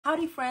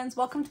Howdy friends,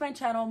 welcome to my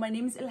channel. My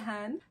name is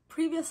Ilhan.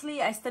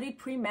 Previously, I studied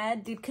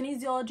pre-med, did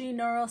kinesiology,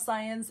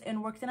 neuroscience,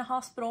 and worked in a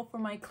hospital for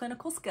my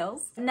clinical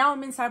skills. Now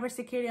I'm in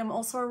cybersecurity. I'm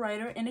also a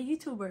writer and a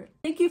YouTuber.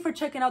 Thank you for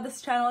checking out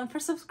this channel and for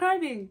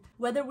subscribing.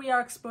 Whether we are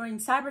exploring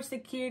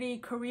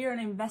cybersecurity, career and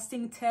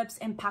investing tips,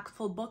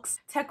 impactful books,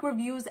 tech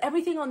reviews,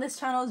 everything on this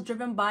channel is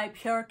driven by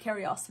pure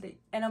curiosity,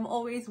 and I'm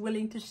always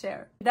willing to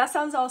share. If that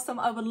sounds awesome,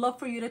 I would love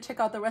for you to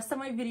check out the rest of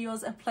my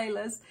videos and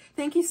playlists.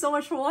 Thank you so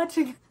much for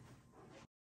watching.